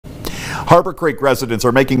Harborcreek residents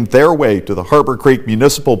are making their way to the Harborcreek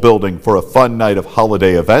Municipal Building for a fun night of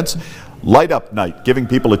holiday events. Light Up Night, giving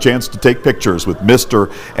people a chance to take pictures with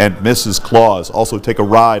Mr. and Mrs. Claus. Also take a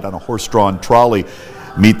ride on a horse-drawn trolley.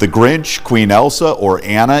 Meet the Grinch, Queen Elsa, or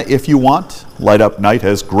Anna if you want. Light Up Night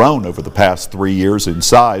has grown over the past 3 years in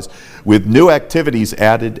size, with new activities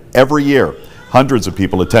added every year. Hundreds of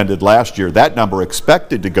people attended last year. That number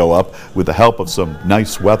expected to go up with the help of some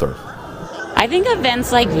nice weather. I think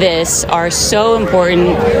events like this are so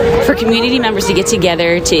important for community members to get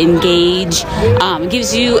together, to engage.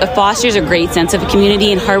 It fosters a great sense of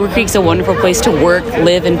community, and Harborcreek's a wonderful place to work,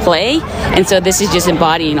 live, and play. And so this is just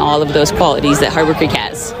embodying all of those qualities that Harborcreek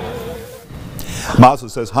has.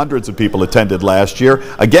 Mazza says hundreds of people attended last year.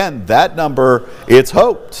 Again, that number, it's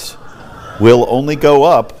hoped, will only go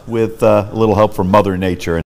up with a little help from Mother Nature.